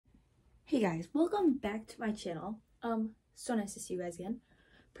Hey guys, welcome back to my channel. So nice to see you guys again.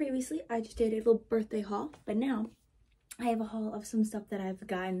 Previously, I just did a little birthday haul, but now I have a haul of some stuff that I've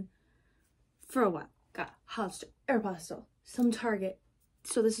gotten for a while. Got Hollister, Aeropostale, some Target.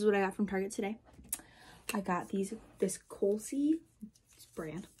 So this is what I got from Target today. I got this Colsey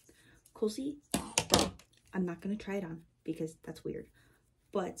brand. Colsey, bro, I'm not gonna try it on because that's weird.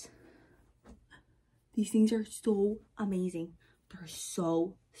 But these things are so amazing. They're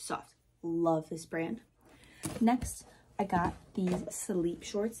so soft. Love this brand. Next, I got these sleep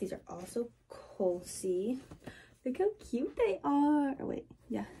shorts. These are also Colsey. Look how cute they are. Oh, wait,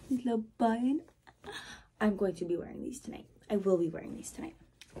 yeah, these little button. I'm going to be wearing these tonight. I will be wearing these tonight.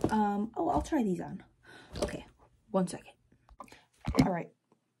 I'll try these on. Okay, 1 second. All right,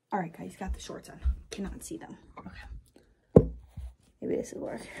 guys, got the shorts on. Cannot see them. Okay, maybe this will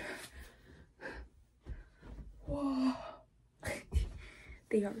work. Whoa.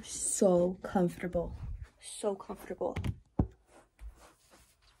 They are so comfortable. So comfortable.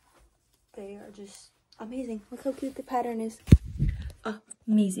 They are just amazing. Look how cute the pattern is.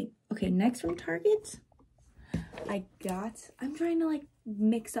 Amazing. Okay, next from Target, I'm trying to like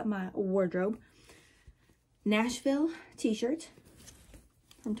mix up my wardrobe. Nashville t-shirt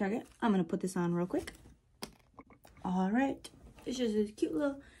from Target. I'm gonna put this on real quick. All right. It's just a cute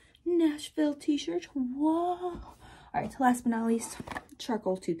little Nashville t-shirt. Whoa. All right, last but not least,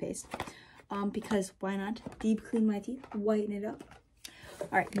 charcoal toothpaste. Because why not? Deep clean my teeth, whiten it up.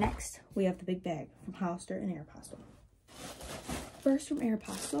 All right, next we have the big bag from Hollister and Aeropostale. First from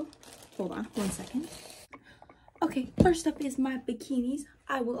Aeropostale, hold on 1 second. Okay, first up is my bikinis.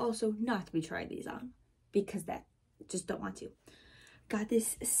 I will also not be trying these on because just don't want to. Got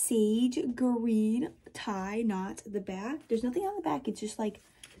this sage green tie knot at the back. There's nothing on the back. It's just like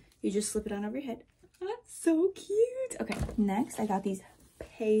you just slip it on over your head. So cute. Okay, next I got these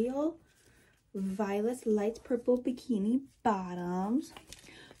pale violet light purple bikini bottoms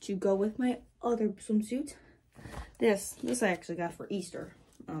to go with my other swimsuit. This I actually got for Easter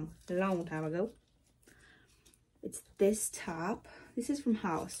a long time ago. It's this top. This is from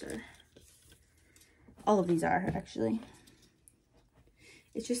Hollister. All of these are actually.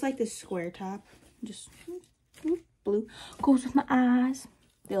 It's just like this square top, just blue. Goes with my eyes.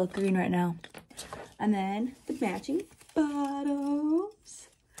 They look green right now. And then the matching bottoms.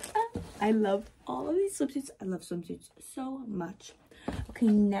 I love all of these swimsuits. I love swimsuits so much. Okay,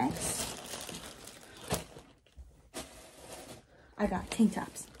 next I got tank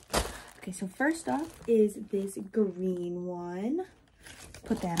tops. Okay, so first off is this green one.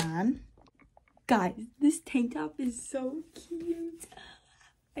 Put that on. Guys, this tank top is so cute.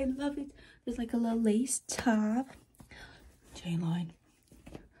 I love it. There's like a little lace top. Chain line.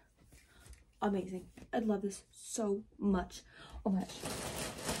 Amazing. I love this so much. Oh my gosh.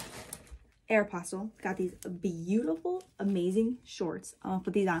 Aeropostale got these beautiful, amazing shorts. I'm gonna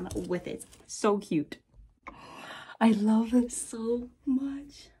put these on with it. So cute. I love them so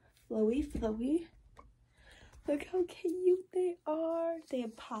much. Flowy, flowy. Look how cute they are. They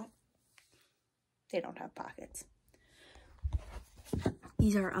don't have pockets.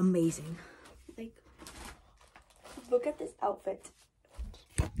 These are amazing. Like, look at this outfit.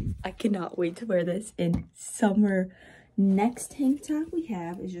 I cannot wait to wear this in summer. Next tank top we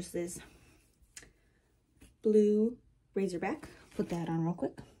have is just this blue razorback. Put that on real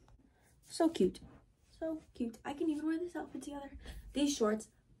quick. So cute. So cute. I can even wear this outfit together. These shorts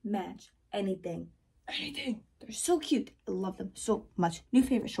match anything. Anything. They're so cute. I love them so much. New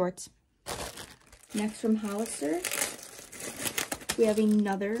favorite shorts. Next from Hollister, we have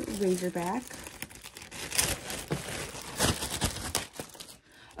another razorback.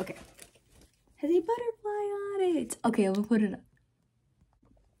 Okay. Has a butterfly on it. Okay, I'm gonna put it up.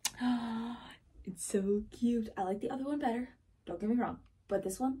 It's so cute. I like the other one better. Don't get me wrong. But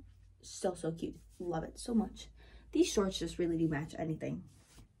this one, still so cute. Love it so much. These shorts just really do match anything.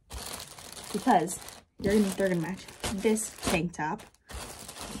 Because they're gonna match this tank top.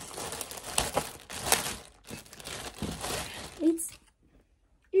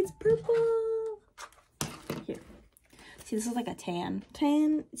 It's purple. Here. See, this is like a tan.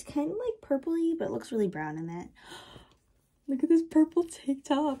 It's kind of like purpley, but it looks really brown in that. Look at this purple tank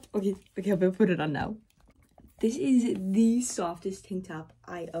top. Okay, I'm gonna put it on now. This is the softest tank top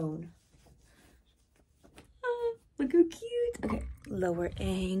I own. Look how cute. Okay, lower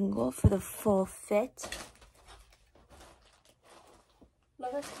angle for the full fit.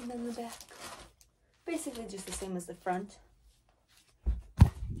 Love it. And then the back. Basically just the same as the front.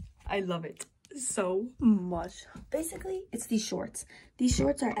 I love it so much. Basically, it's these shorts. These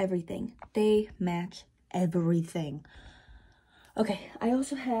shorts are everything. They match everything. Okay, I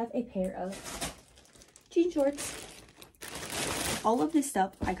also have a pair of jean shorts. All of this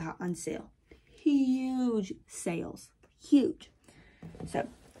stuff I got on sale. Huge sales. Huge. So,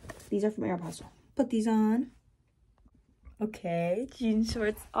 these are from Aeropostale. Put these on. Okay, jean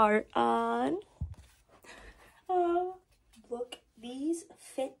shorts are on. Look, these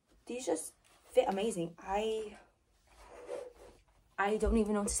just fit amazing. I don't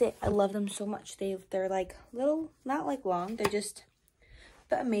even know what to say. I love them so much. They're like little, not like long. They just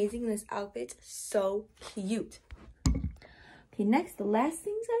fit amazing. This outfit's so cute. Okay, next, the last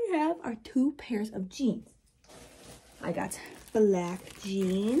things I have are 2 pairs of jeans. I got black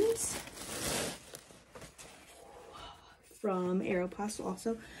jeans from Aeropostale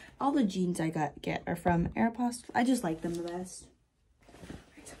also. All the jeans I get are from Aeropostale. I just like them the best.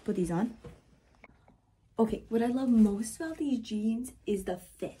 Alright, so put these on. Okay, what I love most about these jeans is the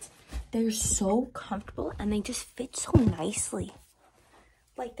fit. They're so comfortable and they just fit so nicely.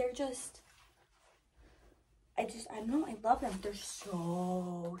 Like they're just, I don't know, I love them. They're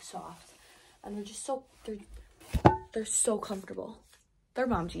so soft and they're just so, they're so comfortable. They're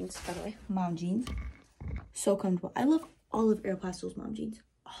mom jeans, by the way, mom jeans. So comfortable. I love all of Aeropostale's mom jeans,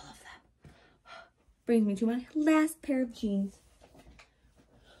 all of them. Brings me to my last pair of jeans.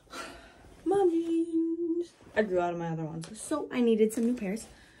 Mom jeans. I grew out of my other ones, so I needed some new pairs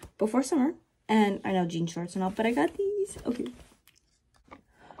before summer. And I know jean shorts and all, but I got these.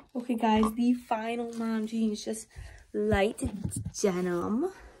 Okay, guys, the final mom jeans, just light denim. I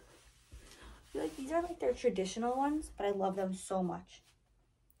feel like these are like their traditional ones, but I love them so much.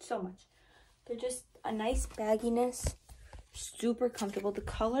 So much. They're just a nice bagginess, super comfortable. The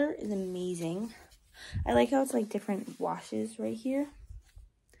color is amazing. I like how it's like different washes right here.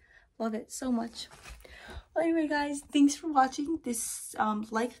 Love it so much. Well, anyway, guys, thanks for watching this.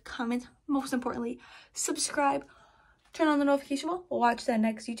 Like, comment, most importantly, subscribe, turn on the notification bell. We'll watch that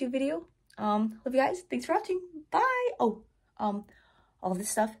next YouTube video. Love you guys. Thanks for watching. Bye. Oh, all this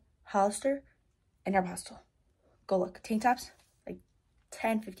stuff, Hollister and Aeropostale. Go look. Tank tops, like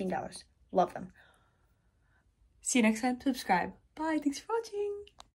 $10, $15. Love them. See you next time. Subscribe. Bye. Thanks for watching.